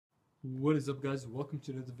What is up, guys? Welcome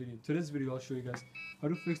to another video. In today's video I'll show you guys how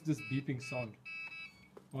to fix this beeping sound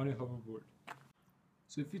on a hoverboard.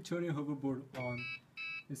 So if you turn your hoverboard on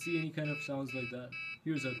and see any kind of sounds like that,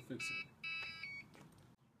 here's how to fix it.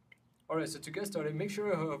 Alright, so to get started, make sure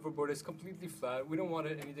your hoverboard is completely flat. We don't want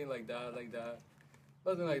it anything like that,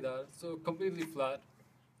 nothing like that. So completely flat.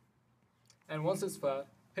 And once it's flat,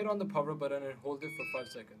 hit on the power button and hold it for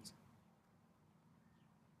 5 seconds.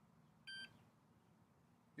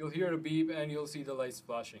 You'll hear a beep and you'll see the lights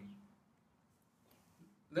flashing.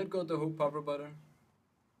 Let go of the power button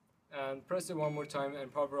and press it one more time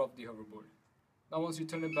and power off the hoverboard. Now once you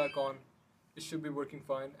turn it back on, it should be working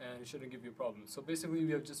fine and it shouldn't give you problems. So basically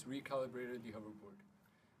we have just recalibrated the hoverboard.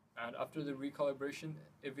 And after the recalibration,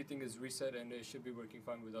 everything is reset and it should be working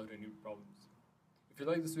fine without any problems. If you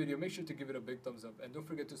like this video, make sure to give it a big thumbs up and don't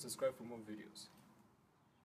forget to subscribe for more videos.